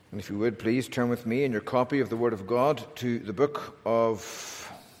And if you would, please turn with me in your copy of the Word of God to the book of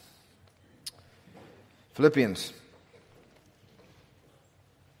Philippians.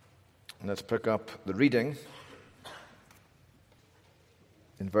 And let's pick up the reading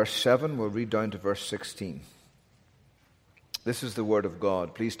in verse 7. We'll read down to verse 16. This is the Word of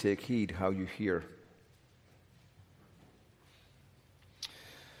God. Please take heed how you hear.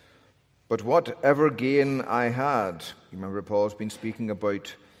 But whatever gain I had, you remember Paul's been speaking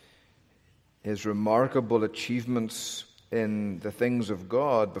about his remarkable achievements in the things of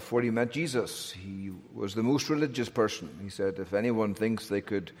God before he met Jesus. He was the most religious person. He said, if anyone thinks they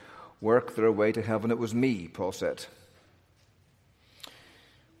could work their way to heaven, it was me, Paul said.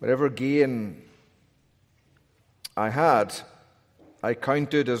 Whatever gain I had, I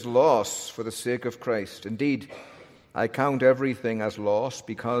counted as loss for the sake of Christ. Indeed, I count everything as loss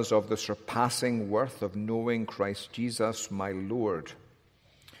because of the surpassing worth of knowing Christ Jesus, my Lord.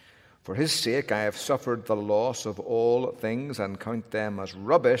 For his sake I have suffered the loss of all things and count them as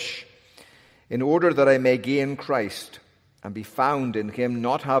rubbish, in order that I may gain Christ and be found in him,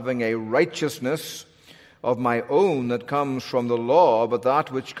 not having a righteousness of my own that comes from the law, but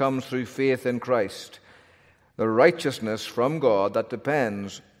that which comes through faith in Christ, the righteousness from God that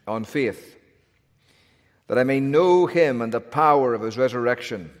depends on faith, that I may know him and the power of his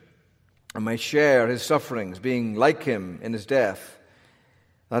resurrection, and may share his sufferings, being like him in his death,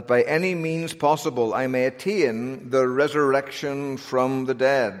 that by any means possible I may attain the resurrection from the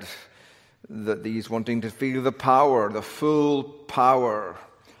dead. That he's wanting to feel the power, the full power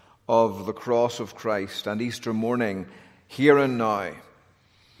of the cross of Christ and Easter morning, here and now.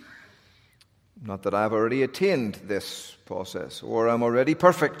 Not that I've already attained this, Paul says, or I'm already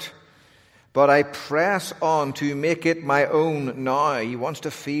perfect, but I press on to make it my own now. He wants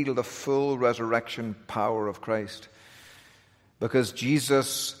to feel the full resurrection power of Christ, because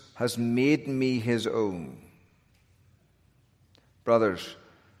Jesus has made me his own. Brothers,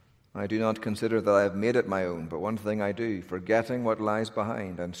 I do not consider that I have made it my own, but one thing I do, forgetting what lies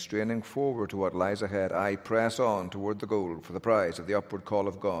behind and straining forward to what lies ahead, I press on toward the goal for the prize of the upward call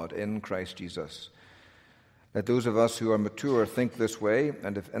of God in Christ Jesus. Let those of us who are mature think this way,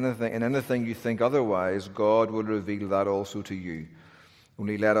 and if in anything you think otherwise, God will reveal that also to you.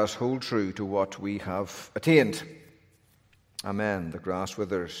 Only let us hold true to what we have attained. Amen. The grass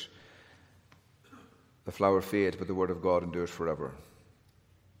withers, the flower fades, but the word of God endures forever.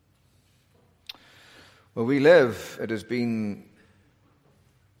 Well, we live, it has been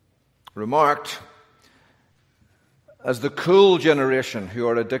remarked, as the cool generation who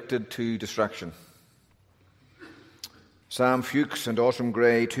are addicted to distraction. Sam Fuchs and Autumn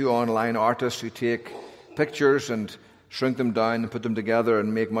Gray, two online artists who take pictures and shrink them down and put them together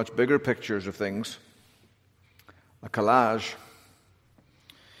and make much bigger pictures of things. A collage.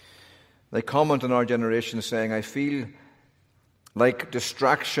 They comment on our generation saying, I feel like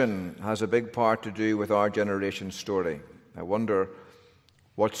distraction has a big part to do with our generation's story. I wonder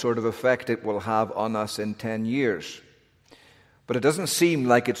what sort of effect it will have on us in 10 years. But it doesn't seem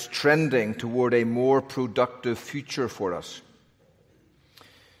like it's trending toward a more productive future for us.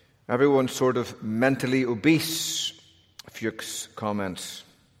 Everyone's sort of mentally obese, Fuchs comments.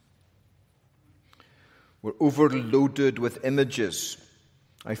 We're overloaded with images.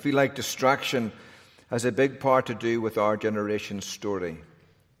 I feel like distraction has a big part to do with our generation's story.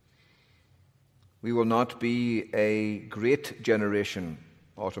 We will not be a great generation,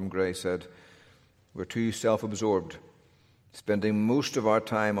 Autumn Gray said. We're too self-absorbed, spending most of our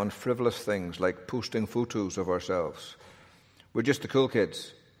time on frivolous things like posting photos of ourselves. We're just the cool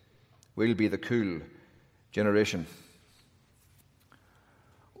kids. We'll be the cool generation.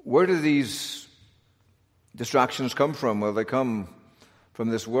 Where do these distractions come from? Well, they come from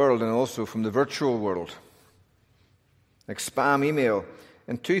this world and also from the virtual world. Like spam email.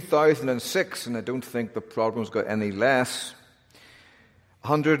 In 2006, and I don't think the problem's got any less,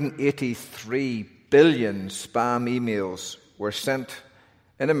 183 billion spam emails were sent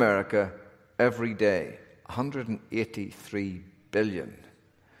in America every day. 183 billion.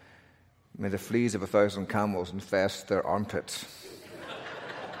 May the fleas of 1,000 camels infest their armpits.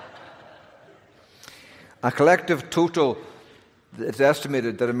 A collective total, it's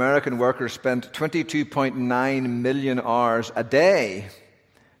estimated that American workers spent 22.9 million hours a day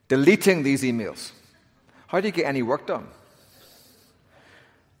deleting these emails. How do you get any work done?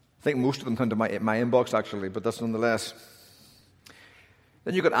 I think most of them come to my inbox, actually, but that's nonetheless.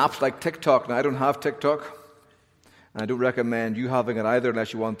 Then you've got apps like TikTok. Now, I don't have TikTok, and I don't recommend you having it either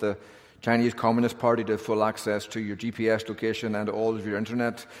unless you want the Chinese Communist Party to have full access to your GPS location and all of your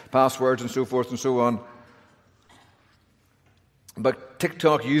internet passwords and so forth and so on. But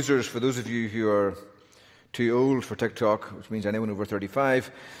TikTok users, for those of you who are too old for TikTok, which means anyone over 35,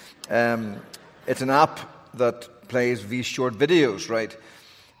 it's an app that plays these short videos, right?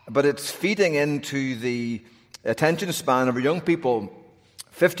 But it's feeding into the attention span of our young people.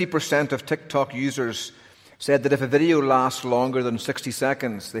 50% of TikTok users said that if a video lasts longer than 60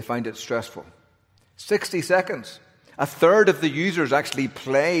 seconds, they find it stressful. 60 seconds. A third of the users actually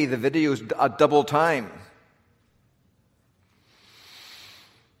play the videos at double time.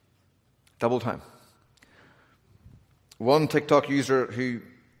 Double time. One TikTok user who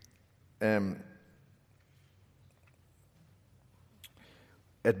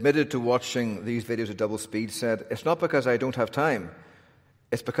admitted to watching these videos at double speed said, "It's not because I don't have time.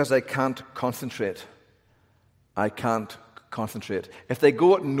 It's because I can't concentrate. I can't concentrate." If they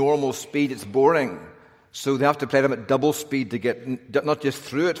go at normal speed, it's boring. So they have to play them at double speed to get not just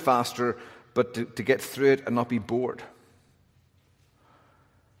through it faster, but to get through it and not be bored.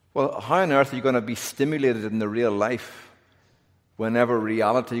 Well, how on earth are you going to be stimulated in the real life whenever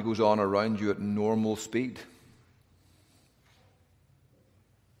reality goes on around you at normal speed?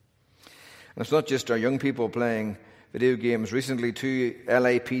 And it's not just our young people playing video games. Recently, 2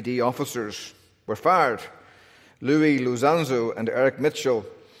 LAPD officers were fired, Louis Luzanzo and Eric Mitchell.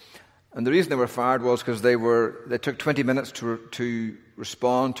 And the reason they were fired was because they took 20 minutes to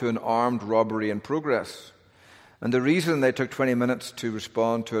respond to an armed robbery in progress. And the reason they took 20 minutes to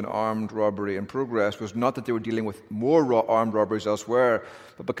respond to an armed robbery in progress was not that they were dealing with more armed robberies elsewhere,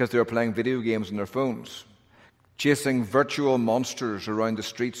 but because they were playing video games on their phones, chasing virtual monsters around the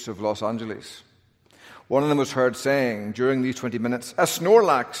streets of Los Angeles. One of them was heard saying during these 20 minutes, "A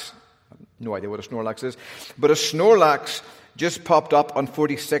Snorlax," no idea what a Snorlax is, but a Snorlax just popped up on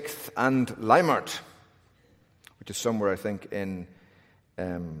 46th and Limart, which is somewhere, I think, in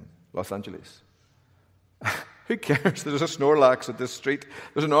Los Angeles. Who cares? There's a Snorlax at this street.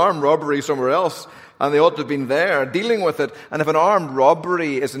 There's an armed robbery somewhere else, and they ought to have been there dealing with it. And if an armed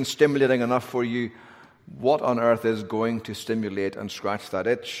robbery isn't stimulating enough for you, what on earth is going to stimulate and scratch that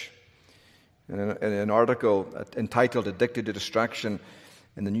itch? In an article entitled "Addicted to Distraction"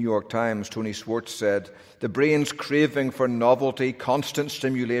 in the New York Times, Tony Schwartz said, "The brain's craving for novelty, constant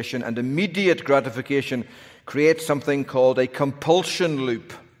stimulation, and immediate gratification creates something called a compulsion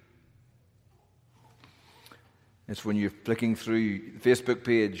loop." It's when you're flicking through the Facebook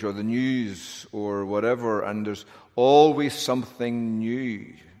page or the news or whatever, and there's always something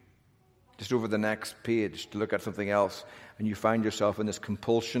new just over the next page to look at something else, and you find yourself in this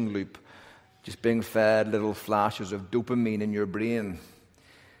compulsion loop, just being fed little flashes of dopamine in your brain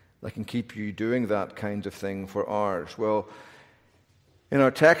that can keep you doing that kind of thing for hours. Well, in our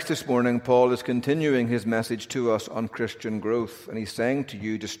text this morning, Paul is continuing his message to us on Christian growth, and he's saying to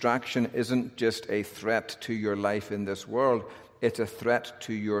you, distraction isn't just a threat to your life in this world, it's a threat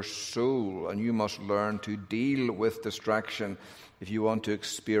to your soul, and you must learn to deal with distraction if you want to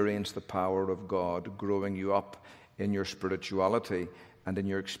experience the power of God growing you up in your spirituality and in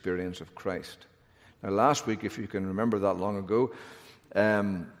your experience of Christ. Now, last week, if you can remember that long ago,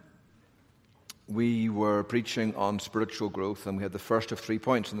 we were preaching on spiritual growth, and we had the first of 3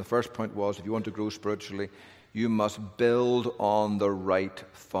 points. And the first point was, if you want to grow spiritually, you must build on the right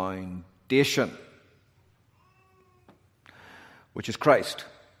foundation, which is Christ.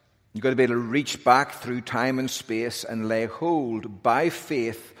 You've got to be able to reach back through time and space and lay hold by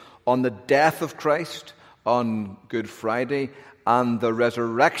faith on the death of Christ on Good Friday and the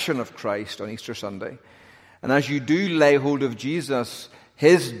resurrection of Christ on Easter Sunday. And as you do lay hold of Jesus,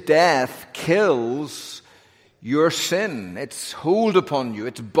 his death kills your sin. It's hold upon you.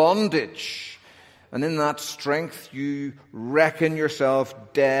 It's bondage. And in that strength, you reckon yourself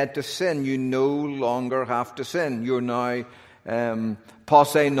dead to sin. You no longer have to sin. You're now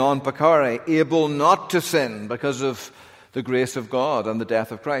posse non peccare, able not to sin because of the grace of God and the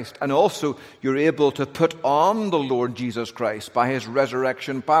death of Christ. And also, you're able to put on the Lord Jesus Christ by his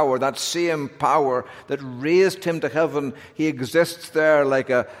resurrection power, that same power that raised him to heaven. He exists there like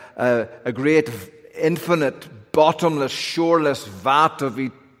a great, infinite, bottomless, shoreless vat of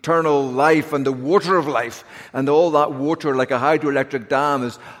eternal life and the water of life. And all that water, like a hydroelectric dam,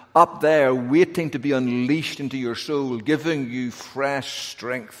 is up there waiting to be unleashed into your soul, giving you fresh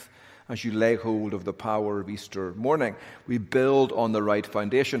strength as you lay hold of the power of Easter morning. We build on the right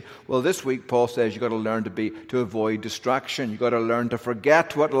foundation. Well, this week, Paul says you've got to learn to avoid distraction. You've got to learn to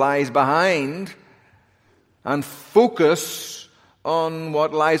forget what lies behind and focus on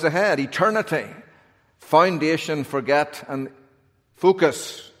what lies ahead, eternity. Foundation, forget, and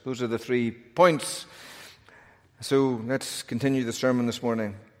focus. Those are the 3 points. So let's continue the sermon this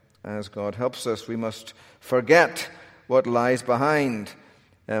morning as God helps us. We must forget what lies behind.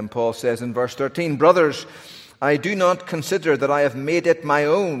 Paul says in verse 13, "Brothers, I do not consider that I have made it my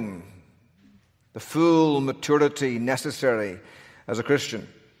own," the full maturity necessary as a Christian.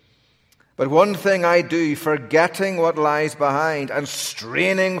 "But one thing I do, forgetting what lies behind and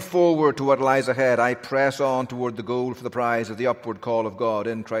straining forward to what lies ahead, I press on toward the goal for the prize of the upward call of God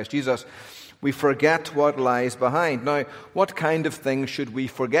in Christ Jesus." We forget what lies behind. Now, what kind of things should we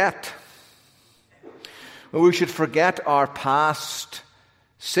forget? Well, we should forget our past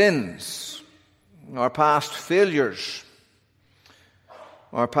sins, our past failures,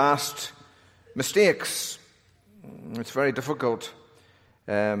 our past mistakes. It's very difficult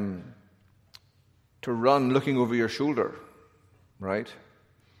to run looking over your shoulder, right?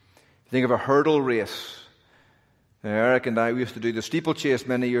 Think of a hurdle race. Eric and I, we used to do the steeplechase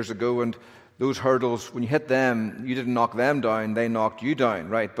many years ago, and those hurdles, when you hit them, you didn't knock them down, they knocked you down,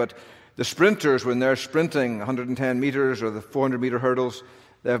 right? But the sprinters, when they're sprinting 110 meters or the 400-meter hurdles,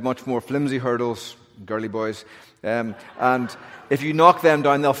 they have much more flimsy hurdles, girly boys. And if you knock them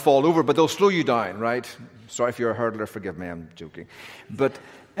down, they'll fall over, but they'll slow you down, right? Sorry if you're a hurdler, forgive me, I'm joking. But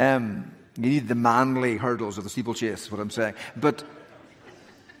you need the manly hurdles of the steeplechase, is what I'm saying. But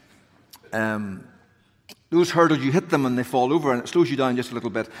those hurdles, you hit them and they fall over and it slows you down just a little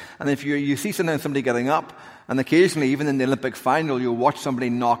bit. And if you see somebody getting up, and occasionally, even in the Olympic final, you'll watch somebody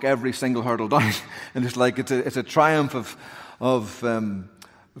knock every single hurdle down. And it's like it's a triumph of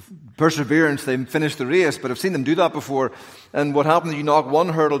perseverance. They finish the race, but I've seen them do that before. And what happens is you knock one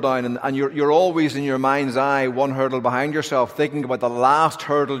hurdle down, and you're always in your mind's eye one hurdle behind yourself, thinking about the last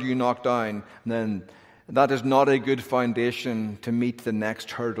hurdle you knocked down. And then that is not a good foundation to meet the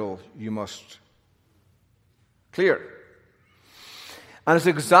next hurdle you must clear. And it's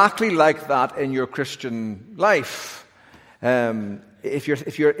exactly like that in your Christian life.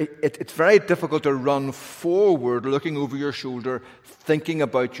 It's very difficult to run forward looking over your shoulder, thinking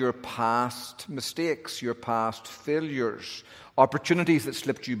about your past mistakes, your past failures, opportunities that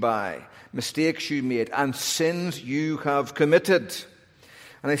slipped you by, mistakes you made, and sins you have committed.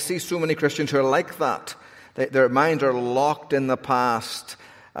 And I see so many Christians who are like that. Their minds are locked in the past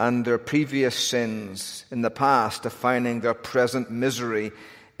and their previous sins in the past, defining their present misery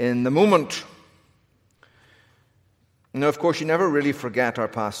in the moment. Now, of course, you never really forget our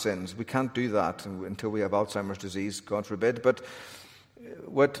past sins. We can't do that until we have Alzheimer's disease, God forbid. But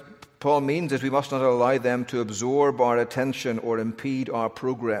what Paul means is we must not allow them to absorb our attention or impede our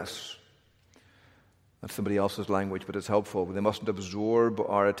progress. That's somebody else's language, but it's helpful. They mustn't absorb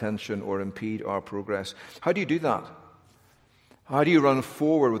our attention or impede our progress. How do you do that? How do you run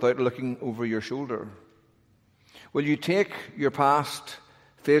forward without looking over your shoulder? Well, you take your past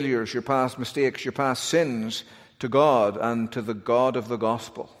failures, your past mistakes, your past sins to God and to the God of the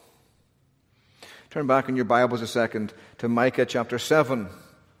gospel. Turn back in your Bibles a second to Micah chapter 7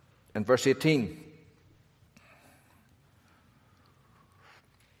 and verse 18.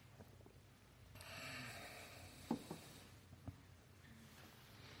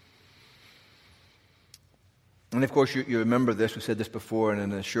 And of course, you remember this. We said this before in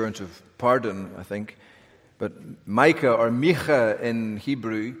an assurance of pardon, I think. But Micah, or Micha in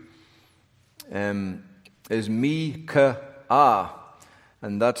Hebrew, is Mi-ka-ah.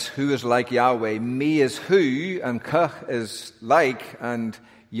 And that's who is like Yahweh. Mi is who, and ka is like, and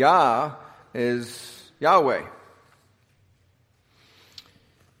Yah is Yahweh.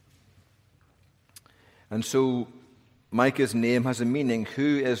 And so Micah's name has a meaning,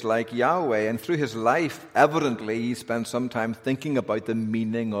 who is like Yahweh. And through his life, evidently, he spent some time thinking about the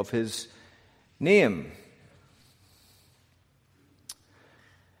meaning of his name.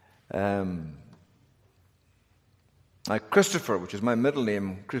 Like Christopher, which is my middle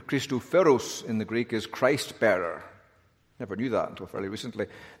name, Christopheros in the Greek is Christ-bearer. Never knew that until fairly recently.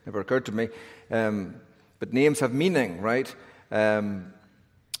 Never occurred to me. But names have meaning, right? And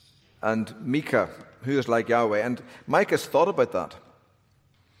Micah, who is like Yahweh. And Micah's thought about that.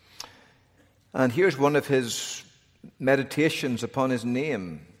 And here's one of his meditations upon his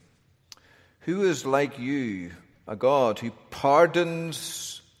name. Who is like you, a God who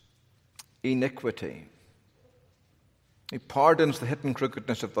pardons iniquity? He pardons the hidden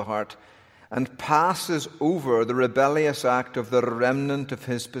crookedness of the heart and passes over the rebellious act of the remnant of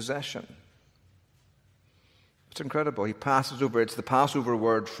his possession. It's incredible. He passes over. It's the Passover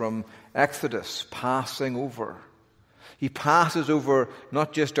word from Exodus, passing over. He passes over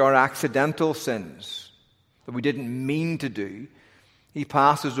not just our accidental sins that we didn't mean to do. He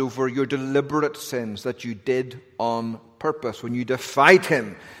passes over your deliberate sins that you did on purpose when you defied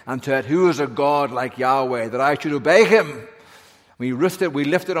him and said, who is a God like Yahweh that I should obey him? We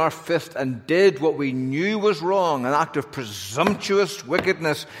lifted our fist and did what we knew was wrong, an act of presumptuous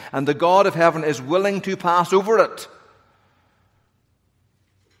wickedness, and the God of heaven is willing to pass over it.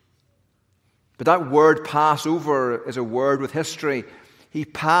 But that word pass over is a word with history. He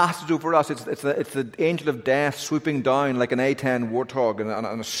passes over us. It's the angel of death swooping down like an A-10 warthog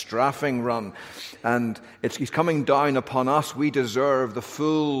on a strafing run. And he's coming down upon us. We deserve the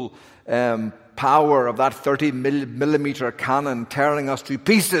full power of that 30-millimeter cannon tearing us to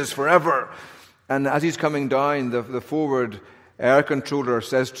pieces forever. And as he's coming down, the forward air controller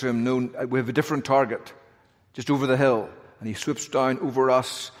says to him, "No, we have a different target, just over the hill." And he swoops down over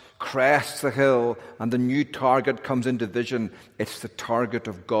us, crests the hill, and the new target comes into vision. It's the target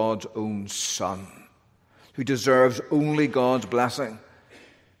of God's own Son, who deserves only God's blessing.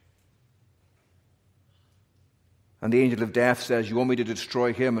 And the angel of death says, "You want me to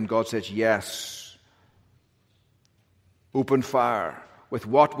destroy him?" And God says, "Yes." Open fire. With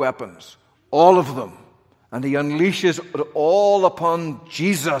what weapons? All of them. And he unleashes it all upon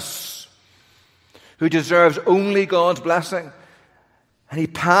Jesus, who deserves only God's blessing. And he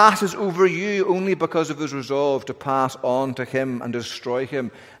passes over you only because of his resolve to pass on to him and destroy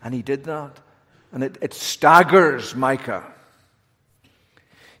him. And he did that. And it staggers Micah.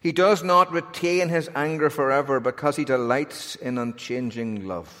 He does not retain his anger forever because he delights in unchanging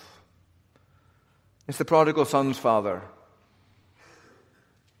love. It's the prodigal son's father.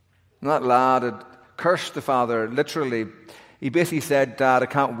 And that lad had cursed the father, literally. He basically said, "Dad, I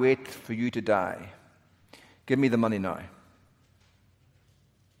can't wait for you to die. Give me the money now."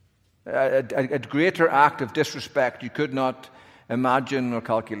 A greater act of disrespect you could not imagine or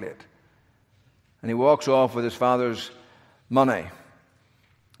calculate. And he walks off with his father's money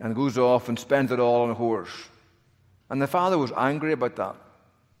and goes off and spends it all on a horse. And the father was angry about that.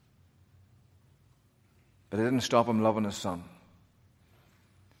 But it didn't stop him loving his son.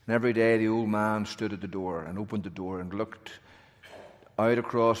 And every day the old man stood at the door and opened the door and looked out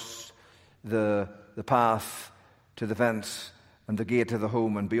across the path to the fence and the gate to the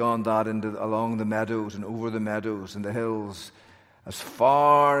home, and beyond that along the meadows and over the meadows and the hills, as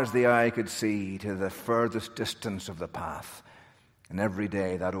far as the eye could see, to the furthest distance of the path. And every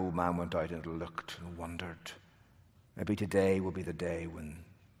day that old man went out and looked and wondered, maybe today will be the day when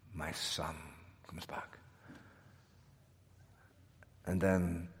my son comes back. And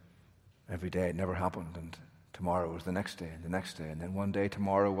then every day it never happened, and tomorrow was the next day, and the next day, and then one day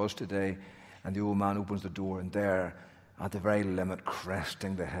tomorrow was today, and the old man opens the door, and there, at the very limit,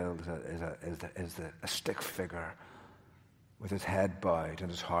 cresting the hill, is a stick figure with his head bowed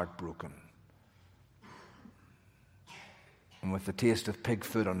and his heart broken, and with the taste of pig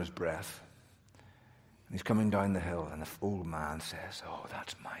food on his breath. And he's coming down the hill, and the old man says, "Oh,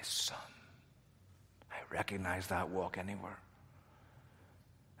 that's my son. I recognize that walk anywhere."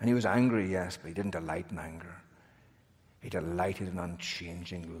 And he was angry, yes, but he didn't delight in anger. He delighted in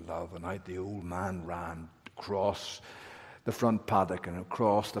unchanging love. And out the old man ran across the front paddock and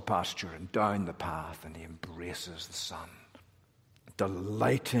across the pasture and down the path, and he embraces the son,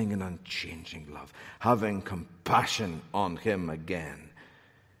 delighting in unchanging love, having compassion on him again,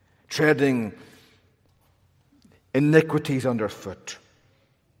 treading iniquities underfoot.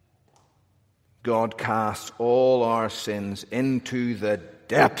 God casts all our sins into the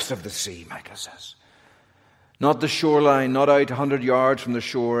depths of the sea, Micah says. Not the shoreline, not out 100 yards from the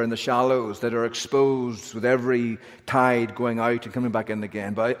shore in the shallows that are exposed with every tide going out and coming back in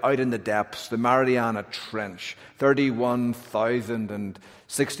again, but out in the depths, the Mariana Trench,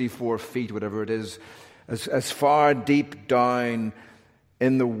 31,064 feet, whatever it is, as far deep down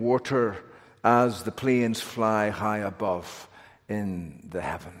in the water as the planes fly high above in the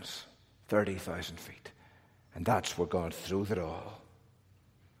heavens, 30,000 feet. And that's where God throws it all.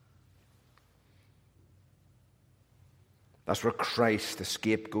 That's where Christ, the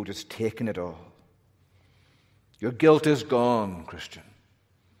scapegoat, has taken it all. Your guilt is gone, Christian.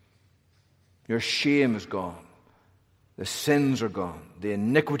 Your shame is gone. The sins are gone. The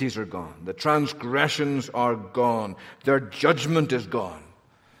iniquities are gone. The transgressions are gone. Their judgment is gone.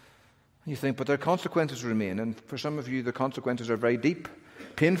 You think, but their consequences remain. And for some of you, the consequences are very deep,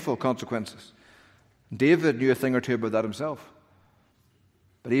 painful consequences. David knew a thing or two about that himself.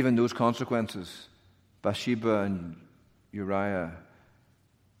 But even those consequences, Bathsheba and Uriah,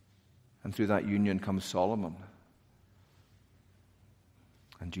 and through that union comes Solomon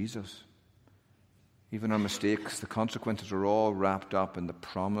and Jesus. Even our mistakes, the consequences are all wrapped up in the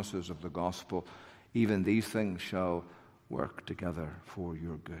promises of the gospel. Even these things shall work together for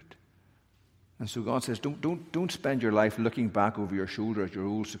your good. And so God says, don't spend your life looking back over your shoulder at your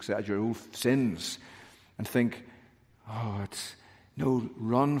old success, your old sins, and think, oh,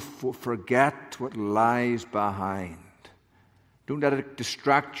 No, forget what lies behind. Don't let it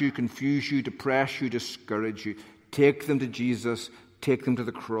distract you, confuse you, depress you, discourage you. Take them to Jesus, take them to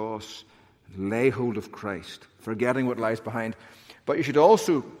the cross, lay hold of Christ, forgetting what lies behind. But you should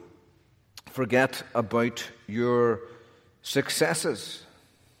also forget about your successes.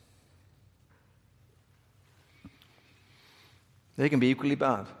 They can be equally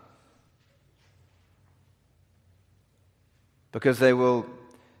bad, because they will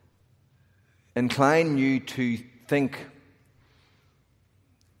incline you to think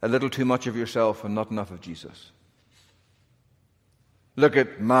a little too much of yourself and not enough of Jesus. Look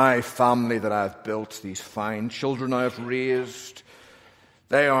at my family that I've built, these fine children I've raised.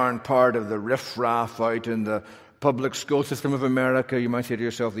 They aren't part of the riffraff out in the public school system of America. You might say to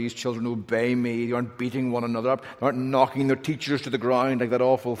yourself, these children obey me. They aren't beating one another up. They aren't knocking their teachers to the ground like that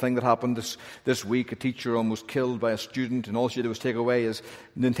awful thing that happened this week. A teacher almost killed by a student, and all she did was take away his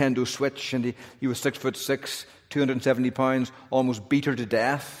Nintendo Switch, and he was 6'6", 270 pounds, almost beat her to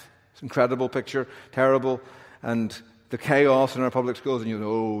death. It's an incredible picture, terrible. And the chaos in our public schools, and you know,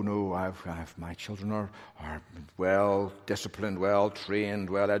 oh no, my children are well disciplined, well trained,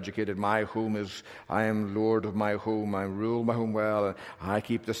 well educated. I am Lord of my home. I rule my home well, and I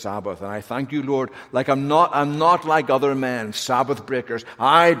keep the Sabbath. And I thank you, Lord. I'm not like other men, Sabbath breakers.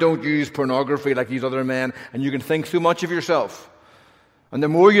 I don't use pornography like these other men. And you can think too much of yourself. And the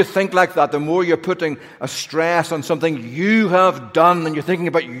more you think like that, the more you're putting a stress on something you have done, and you're thinking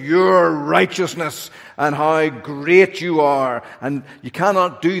about your righteousness and how great you are. And you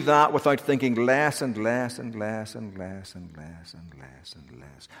cannot do that without thinking less and less and less and less and less and less and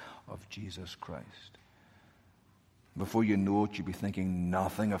less of Jesus Christ. Before you know it, you'll be thinking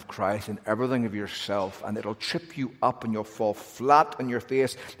nothing of Christ and everything of yourself, and it'll trip you up and you'll fall flat on your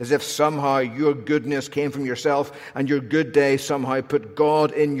face as if somehow your goodness came from yourself, and your good day somehow put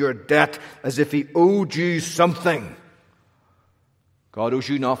God in your debt as if He owed you something. God owes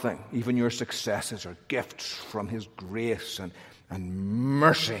you nothing. Even your successes are gifts from His grace and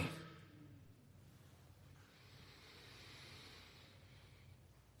mercy.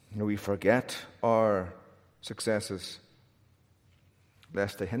 We forget our successes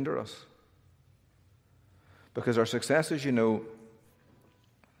lest they hinder us. Because our successes,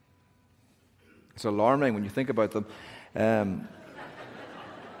 it's alarming when you think about them.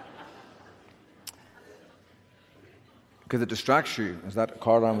 Because it distracts you, as that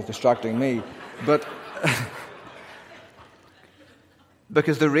car alarm was distracting me. But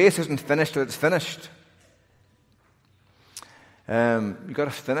because the race isn't finished till it's finished. You've got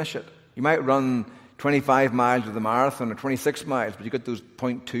to finish it. You might run 25 miles of the marathon or 26 miles, but you've got those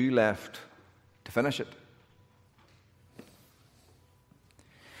 0.2 left to finish it.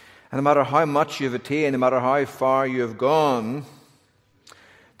 And no matter how much you've attained, no matter how far you have gone,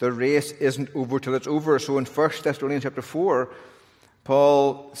 the race isn't over till it's over. So in 1 Thessalonians chapter 4,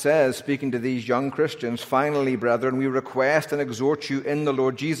 Paul says, speaking to these young Christians, finally, brethren, we request and exhort you in the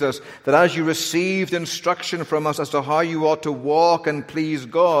Lord Jesus, that as you received instruction from us as to how you ought to walk and please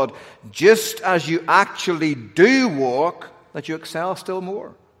God, just as you actually do walk, that you excel still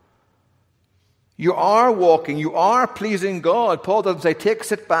more. You are walking, you are pleasing God. Paul doesn't say,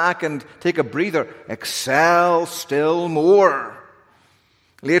 sit back and take a breather. Excel still more.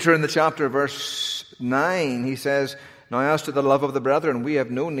 Later in the chapter, verse 9, he says, now as to the love of the brethren, we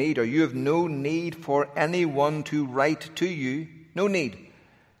have no need, or you have no need for anyone to write to you. No need.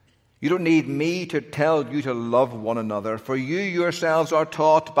 You don't need me to tell you to love one another, for you yourselves are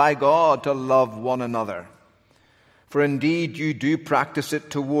taught by God to love one another. For indeed you do practice it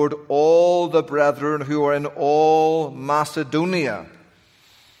toward all the brethren who are in all Macedonia.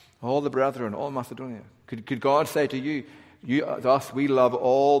 All the brethren, all Macedonia. Could God say to you, thus we love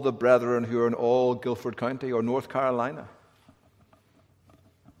all the brethren who are in all Guilford County or North Carolina?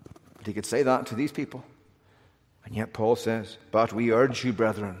 But He could say that to these people. And yet Paul says, but we urge you,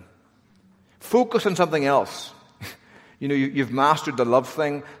 brethren, focus on something else. You've mastered the love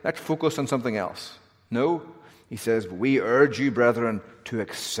thing. Let's focus on something else. No, he says, we urge you, brethren, to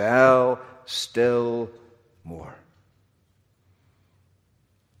excel still more.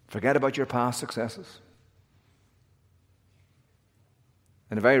 Forget about your past successes.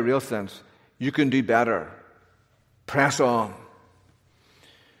 In a very real sense, you can do better. Press on.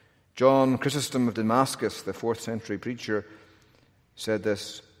 John Chrysostom of Damascus, the 4th century preacher, said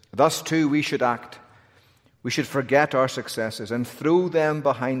this, thus too we should act. We should forget our successes and throw them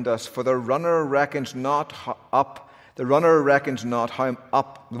behind us, for the runner reckons not how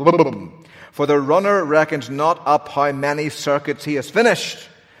many circuits he has finished,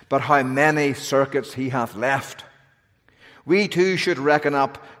 but how many circuits he hath left. We too should reckon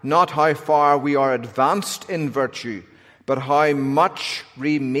up not how far we are advanced in virtue, but how much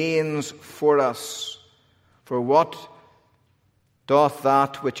remains for us. For what doth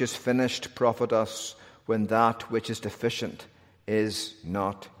that which is finished profit us, when that which is deficient is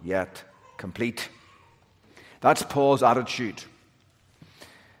not yet complete? That's Paul's attitude.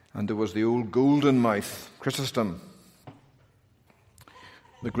 And there was the old golden mouth, Chrysostom,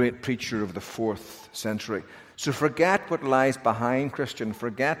 the great preacher of the 4th century. So forget what lies behind, Christian.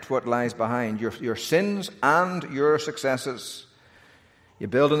 Forget what lies behind your sins and your successes. You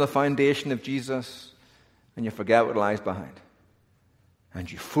build on the foundation of Jesus, and you forget what lies behind.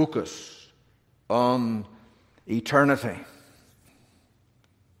 And you focus on eternity.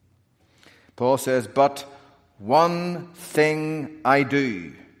 Paul says, but one thing I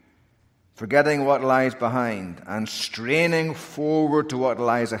do, forgetting what lies behind and straining forward to what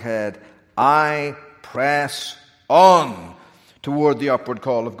lies ahead, I press on toward the upward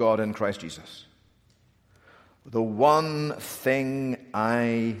call of God in Christ Jesus. The one thing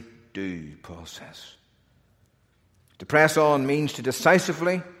I do, Paul says. To press on means to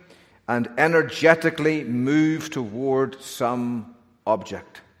decisively and energetically move toward some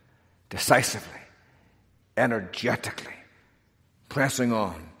object. Decisively, energetically, pressing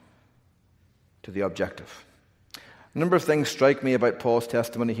on to the objective. A number of things strike me about Paul's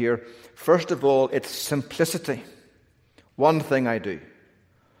testimony here. First of all, its simplicity. One thing I do.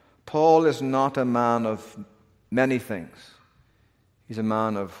 Paul is not a man of many things. He's a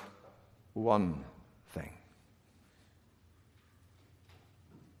man of one thing.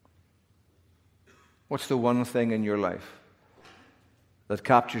 What's the one thing in your life that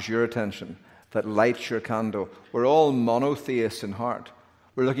captures your attention, that lights your candle? We're all monotheists in heart.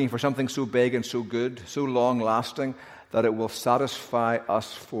 We're looking for something so big and so good, so long-lasting, that it will satisfy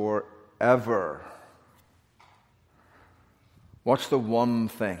us forever. What's the one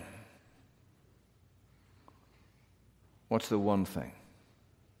thing? What's the one thing?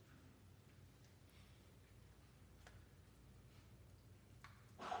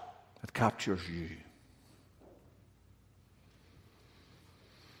 That captures you?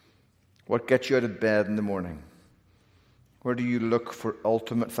 What gets you out of bed in the morning? Where do you look for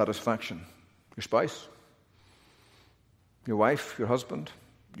ultimate satisfaction? Your spouse? Your wife? Your husband?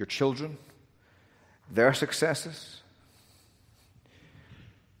 Your children? Their successes?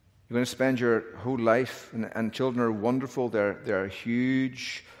 You're going to spend your whole life, and children are wonderful. They're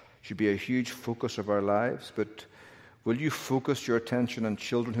huge, should be a huge focus of our lives. But will you focus your attention on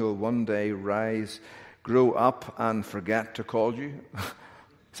children who will one day rise, grow up, and forget to call you?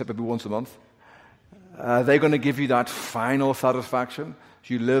 Except maybe once a month. Are they going to give you that final satisfaction as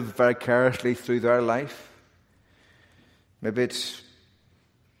you live vicariously through their life? Maybe it's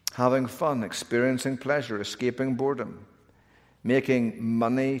having fun, experiencing pleasure, escaping boredom, making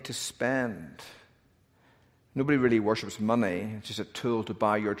money to spend. Nobody really worships money. It's just a tool to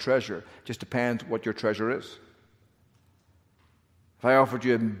buy your treasure. It just depends what your treasure is. If I offered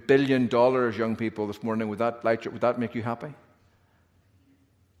you $1 billion, young people, this morning, would that make you happy?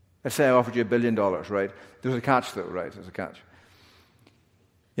 Let's say I offered you $1 billion, right? There's a catch, though, right? There's a catch.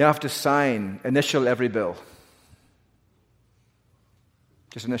 You have to initial every bill.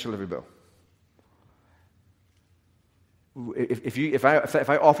 Just initial every bill. If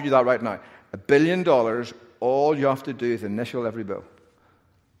I offered you that right now, $1 billion, all you have to do is initial every bill.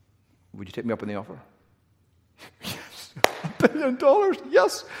 Would you take me up on the offer? Yes. $1 billion,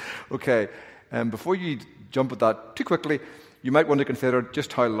 yes. Okay. Before you jump at that too quickly, you might want to consider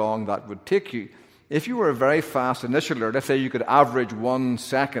just how long that would take you. If you were a very fast initialer, let's say you could average 1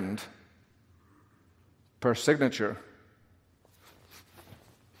 second per signature,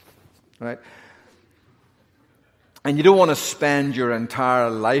 right? And you don't want to spend your entire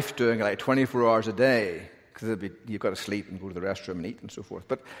life doing it, like 24 hours a day, because you've got to sleep and go to the restroom and eat and so forth.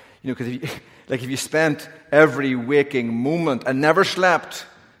 But because if you spent every waking moment and never slept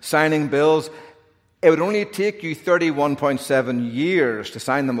signing bills, it would only take you 31.7 years to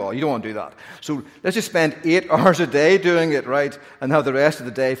sign them all. You don't want to do that. So let's just spend 8 hours a day doing it, right, and have the rest of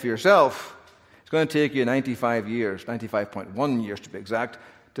the day for yourself. It's going to take you 95 years, 95.1 years to be exact,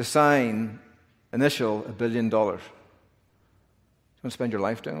 to initial $1 billion. You want to spend your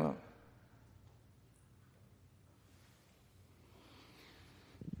life doing that?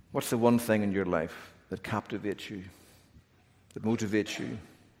 What's the one thing in your life that captivates you, that motivates you,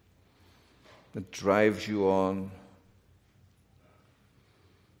 that drives you on?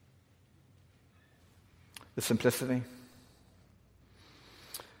 The simplicity.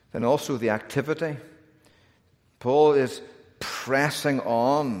 Then also the activity. Paul is pressing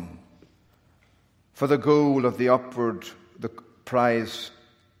on for the goal of the upward the prize.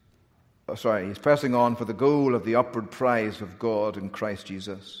 He's pressing on for the goal of the upward prize of God in Christ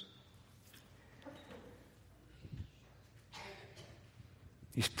Jesus.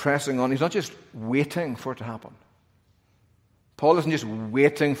 He's pressing on. He's not just waiting for it to happen. Paul isn't just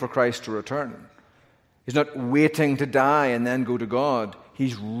waiting for Christ to return. He's not waiting to die and then go to God.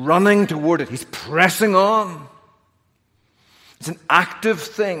 He's running toward it. He's pressing on. It's an active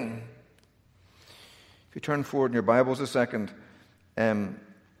thing. If you turn forward in your Bibles a second, in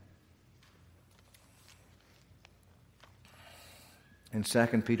 2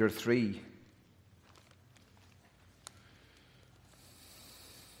 Peter 3,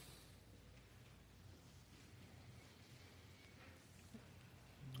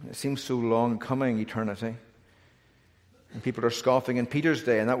 it seems so long coming, eternity. And people are scoffing in Peter's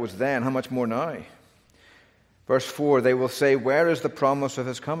day, and that was then. How much more now? Verse 4, they will say, where is the promise of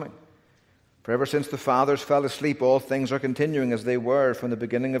his coming? For ever since the fathers fell asleep, all things are continuing as they were from the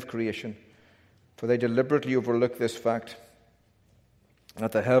beginning of creation. For they deliberately overlook this fact,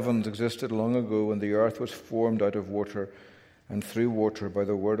 that the heavens existed long ago, and the earth was formed out of water and through water by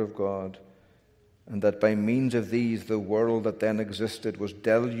the word of God, and that by means of these the world that then existed was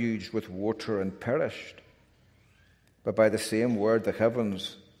deluged with water and perished. But by the same word the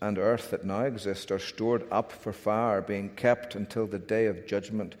heavens and earth that now exist are stored up for fire, being kept until the day of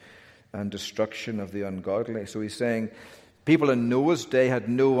judgment and destruction of the ungodly. So he's saying people in Noah's day had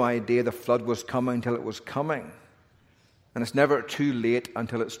no idea the flood was coming until it was coming. And it's never too late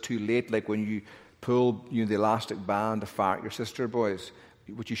until it's too late, like when you pull the elastic band to fart your sister, boys,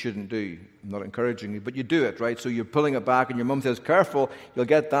 which you shouldn't do. I'm not encouraging you, but you do it, right? So you're pulling it back and your mum says, careful, you'll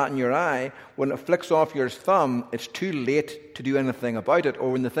get that in your eye. When it flicks off your thumb, it's too late to do anything about it.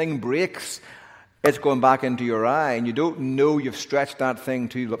 Or when the thing breaks, it's going back into your eye, and you don't know you've stretched that thing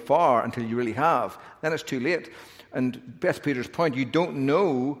too far until you really have. Then it's too late. And that's Peter's point. You don't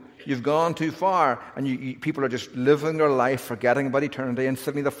know you've gone too far, and people are just living their life, forgetting about eternity, and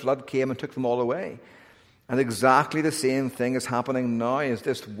suddenly the flood came and took them all away. And exactly the same thing is happening now as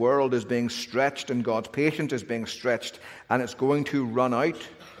this world is being stretched and God's patience is being stretched, and it's going to run out.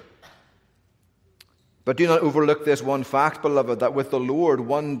 But do not overlook this one fact, beloved, that with the Lord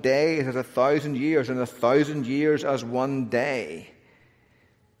 1 day is as 1,000 years, and 1,000 years as 1 day.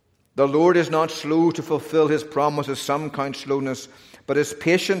 The Lord is not slow to fulfill his promise, as some count slowness, but is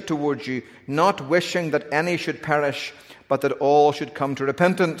patient towards you, not wishing that any should perish, but that all should come to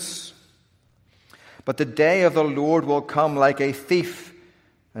repentance. But the day of the Lord will come like a thief,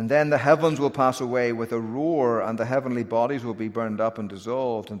 and then the heavens will pass away with a roar, and the heavenly bodies will be burned up and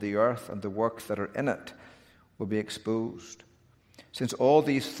dissolved, and the earth and the works that are in it will be exposed. Since all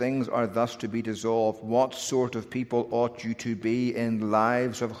these things are thus to be dissolved, what sort of people ought you to be in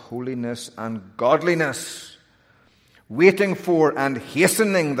lives of holiness and godliness, waiting for and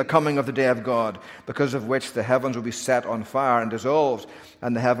hastening the coming of the day of God, because of which the heavens will be set on fire and dissolved,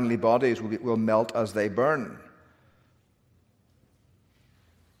 and the heavenly bodies will melt as they burn?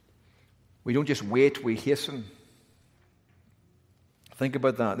 We don't just wait, we hasten. Think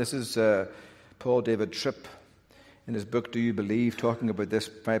about that. This is Paul David Tripp in his book, Do You Believe?, talking about this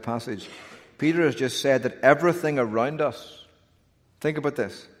very passage. Peter has just said that everything around us, think about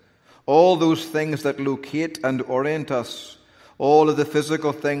this, all those things that locate and orient us, all of the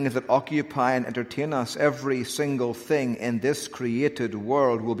physical things that occupy and entertain us, every single thing in this created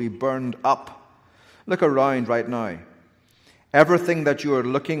world will be burned up. Look around right now. Everything that you are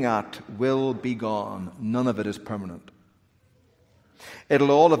looking at will be gone. None of it is permanent.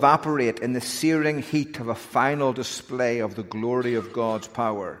 It'll all evaporate in the searing heat of a final display of the glory of God's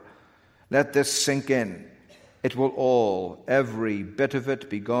power. Let this sink in. It will all, every bit of it,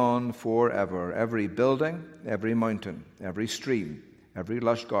 be gone forever. Every building, every mountain, every stream, every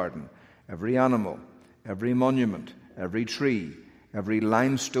lush garden, every animal, every monument, every tree, every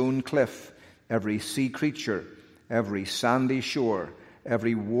limestone cliff, every sea creature, every sandy shore,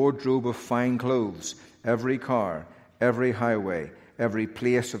 every wardrobe of fine clothes, every car, every highway, every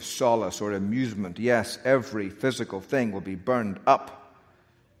place of solace or amusement, yes, every physical thing will be burned up.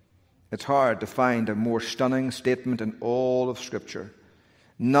 It's hard to find a more stunning statement in all of Scripture.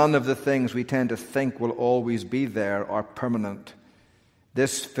 None of the things we tend to think will always be there are permanent.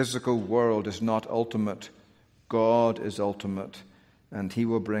 This physical world is not ultimate. God is ultimate, and he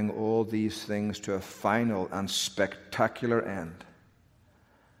will bring all these things to a final and spectacular end.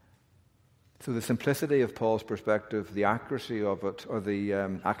 So the simplicity of Paul's perspective, the accuracy of it, or the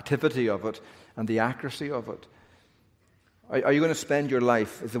activity of it, and the accuracy of it. Are you going to spend your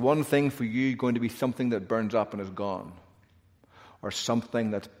life, is the one thing for you going to be something that burns up and is gone? Or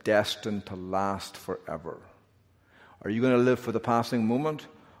something that's destined to last forever? Are you going to live for the passing moment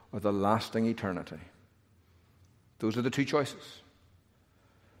or the lasting eternity? Those are the two choices.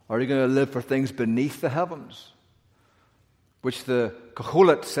 Are you going to live for things beneath the heavens, which the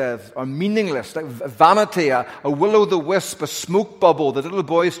Kohelet says are meaningless, like vanity, a will-o'-the-wisp, a smoke bubble that little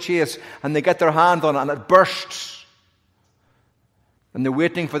boys chase, and they get their hand on it and it bursts. And they're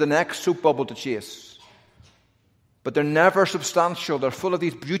waiting for the next soap bubble to chase. But they're never substantial. They're full of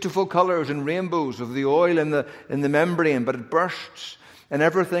these beautiful colors and rainbows of the oil in the membrane, but it bursts. And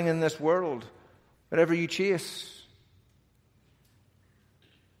everything in this world, whatever you chase,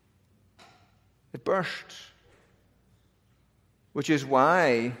 it bursts. Which is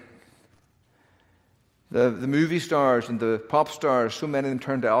why the movie stars and the pop stars, so many of them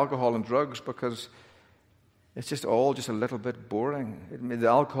turn to alcohol and drugs, because it's just all just a little bit boring. The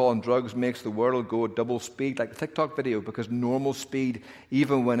alcohol and drugs makes the world go at double speed, like the TikTok video, because normal speed,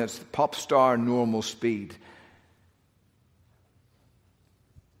 even when it's pop star normal speed,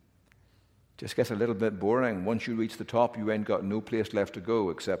 just gets a little bit boring. Once you reach the top, you ain't got no place left to go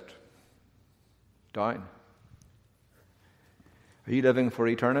except down. Are you living for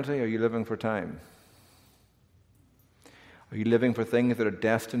eternity, or are you living for time? Are you living for things that are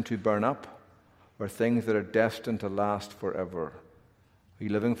destined to burn up, or things that are destined to last forever? Are you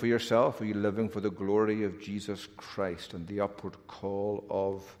living for yourself, or are you living for the glory of Jesus Christ and the upward call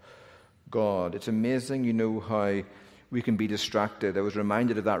of God? It's amazing, how we can be distracted. I was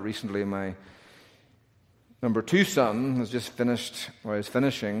reminded of that recently. My number 2 son has just finished, or is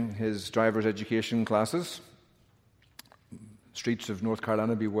finishing, his driver's education classes. Streets of North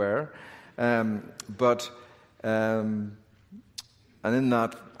Carolina, beware. And in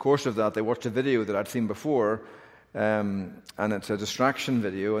that course of that, they watched a video that I'd seen before, and it's a distraction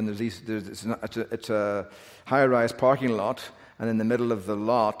video. And it's a high-rise parking lot, and in the middle of the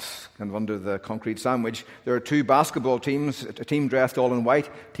lot, kind of under the concrete sandwich, there are 2 basketball teams: a team dressed all in white,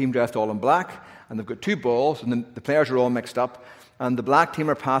 a team dressed all in black, and they've got 2 balls, and the players are all mixed up. And the black team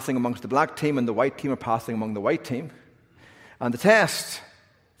are passing amongst the black team, and the white team are passing among the white team. And the test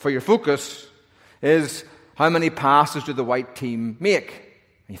for your focus is, how many passes do the white team make?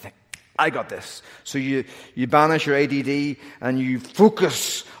 And you think, I got this. So you banish your ADD and you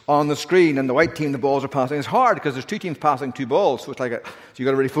focus on the screen, and the white team, the balls are passing. It's hard because there's 2 teams passing 2 balls. So it's like, so you've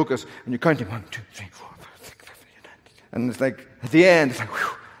got to really focus, and you're counting 1, 2, 3, 4, 5, 6, 7, 8, 9, 10. And it's like, at the end, it's like,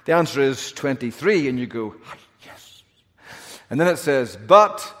 whew, the answer is 23, and you go, yes. And then it says,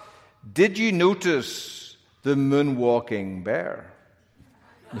 but did you notice the moonwalking bear?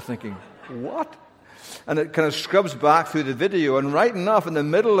 You're thinking, what? And it kind of scrubs back through the video, and right enough, in the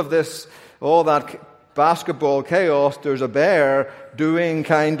middle of this, all that basketball chaos, there's a bear doing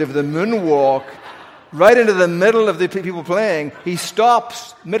kind of the moonwalk right into the middle of the people playing. He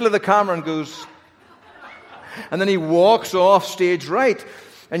stops, middle of the camera, and goes, and then he walks off stage right.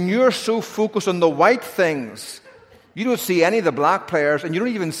 And you're so focused on the white things, you don't see any of the black players, and you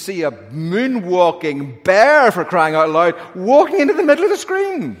don't even see a moonwalking bear, for crying out loud, walking into the middle of the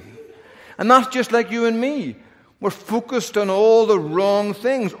screen. And that's just like you and me. We're focused on all the wrong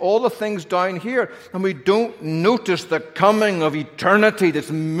things, all the things down here, and we don't notice the coming of eternity that's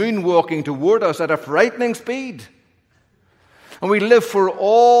moonwalking toward us at a frightening speed. And we live for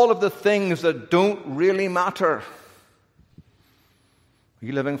all of the things that don't really matter. Are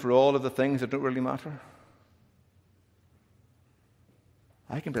you living for all of the things that don't really matter?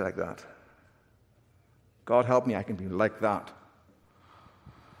 I can be like that. God help me, I can be like that.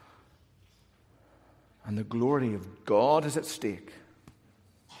 And the glory of God is at stake.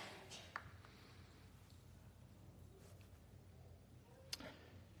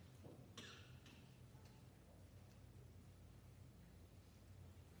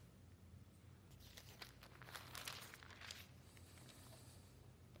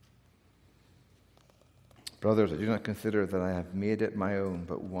 Brothers, I do not consider that I have made it my own,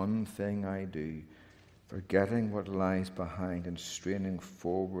 but one thing I do, forgetting what lies behind and straining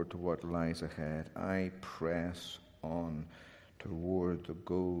forward to what lies ahead, I press on toward the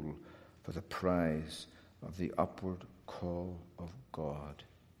goal for the prize of the upward call of God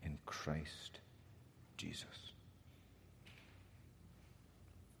in Christ Jesus.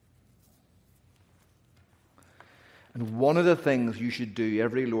 And one of the things you should do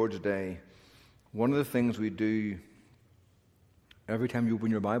every Lord's Day, one of the things we do every time you open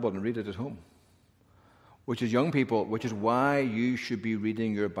your Bible and read it at home, which is young people, which is why you should be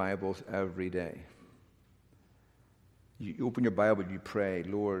reading your Bibles every day. You open your Bible, you pray,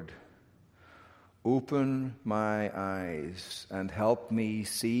 Lord, open my eyes and help me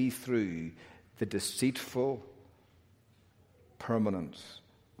see through the deceitful permanence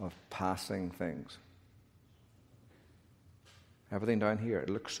of passing things. Everything down here, it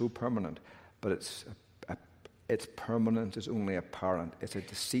looks so permanent, but its permanence is only apparent. It's a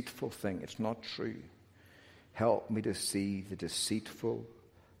deceitful thing. It's not true. Help me to see the deceitful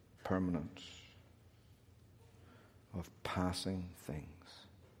permanence of passing things.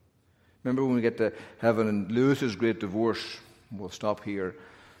 Remember when we get to heaven and Lewis's great divorce, we'll stop here.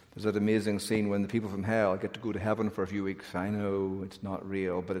 There's that amazing scene when the people from hell get to go to heaven for a few weeks. I know it's not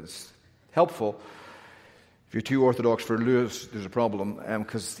real, but it's helpful. If you're too orthodox for Lewis, there's a problem,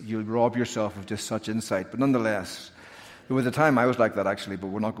 because you'll rob yourself of just such insight. But nonetheless, with the time I was like that actually, but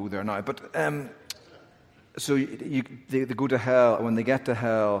we'll not go there now. But so they go to hell, and when they get to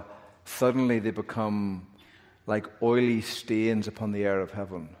hell, suddenly they become like oily stains upon the air of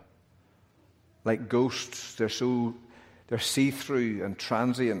heaven. Like ghosts, they're see-through and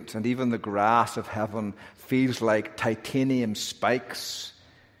transient, and even the grass of heaven feels like titanium spikes.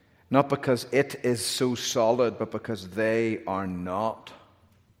 Not because it is so solid, but because they are not.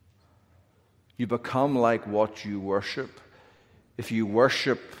 You become like what you worship. If you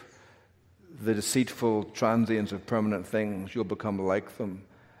worship the deceitful transience of permanent things, you'll become like them,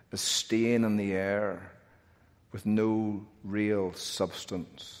 a stain in the air with no real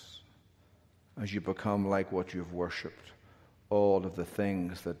substance. As you become like what you've worshipped, all of the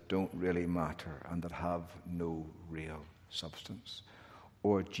things that don't really matter and that have no real substance.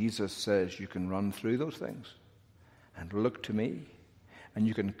 Or Jesus says you can run through those things and look to me, and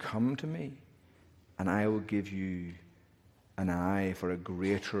you can come to me, and I will give you an eye for a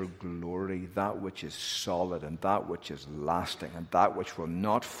greater glory, that which is solid and that which is lasting and that which will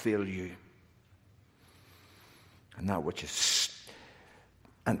not fail you, and that which is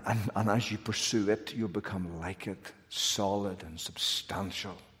and as you pursue it, you'll become like it, solid and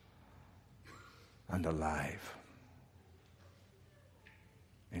substantial and alive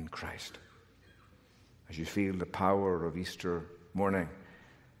in Christ. As you feel the power of Easter morning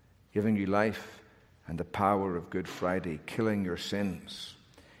giving you life, and the power of Good Friday killing your sins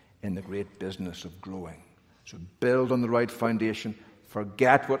in the great business of growing. So build on the right foundation,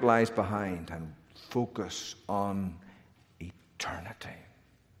 forget what lies behind, and focus on eternity.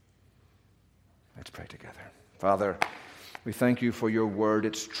 Let's pray together. Father, we thank you for your word,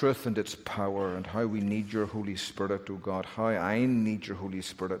 its truth and its power, and how we need your Holy Spirit, O God, how I need your Holy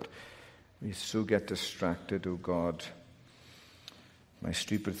Spirit. We so get distracted, O God, by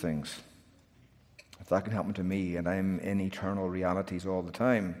stupid things. If that can happen to me, and I'm in eternal realities all the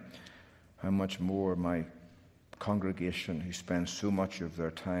time, how much more my congregation, who spend so much of their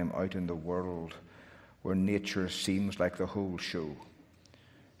time out in the world where nature seems like the whole show.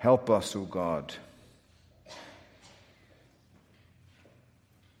 Help us, O God.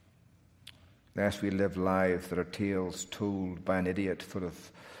 Lest we live lives that are tales told by an idiot full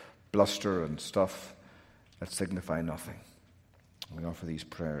of bluster and stuff that signify nothing. We offer these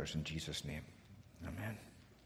prayers in Jesus' name. Amen.